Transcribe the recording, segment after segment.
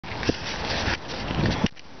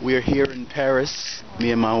We are here in Paris, me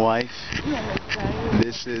and my wife.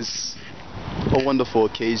 This is a wonderful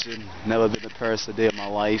occasion. Never been to Paris a day of my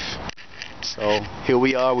life. So here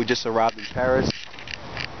we are, we just arrived in Paris.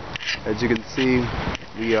 As you can see,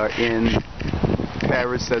 we are in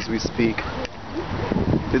Paris as we speak.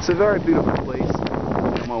 It's a very beautiful place.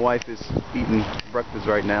 My wife is eating breakfast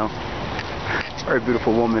right now. It's a very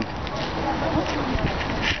beautiful woman.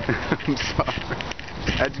 I'm sorry.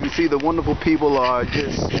 As you can see, the wonderful people are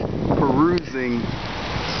just perusing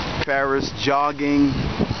Paris, jogging.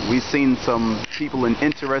 We've seen some people in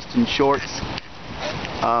interesting shorts.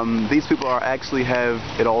 These people actually have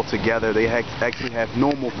it all together. They actually have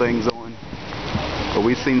normal things on. But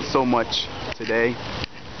we've seen so much today.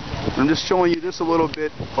 I'm just showing you just a little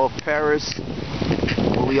bit of Paris,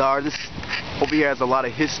 where we are. This over here has a lot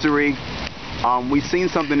of history. We've seen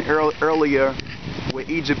something earlier where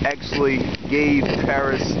Egypt actually gave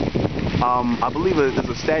Paris, I believe there's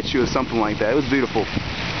a statue or something like that. It was beautiful.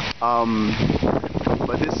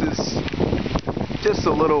 But this is just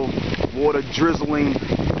a little water drizzling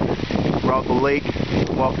throughout the lake.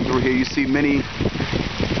 Walking through here, you see many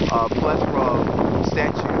plethora of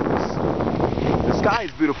statues. The sky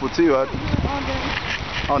is beautiful too.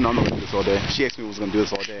 Oh no, I'm not going to do this all day. She asked me if I was going to do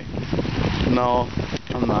this all day. No,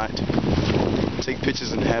 I'm not. Take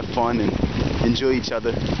pictures and have fun and enjoy each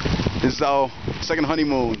other. This is our second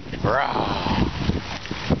honeymoon. Rah.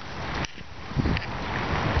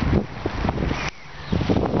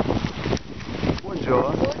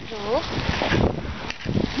 Bonjour.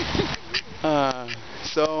 Bonjour.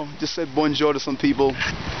 So just said bonjour to some people,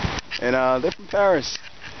 and they're from Paris,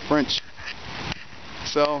 French.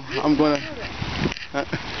 So I'm gonna.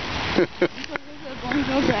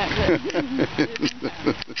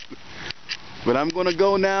 But I'm gonna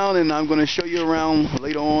go now, and I'm gonna show you around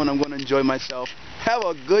later on. I'm gonna enjoy myself. Have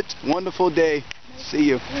a good, wonderful day. See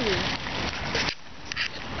you.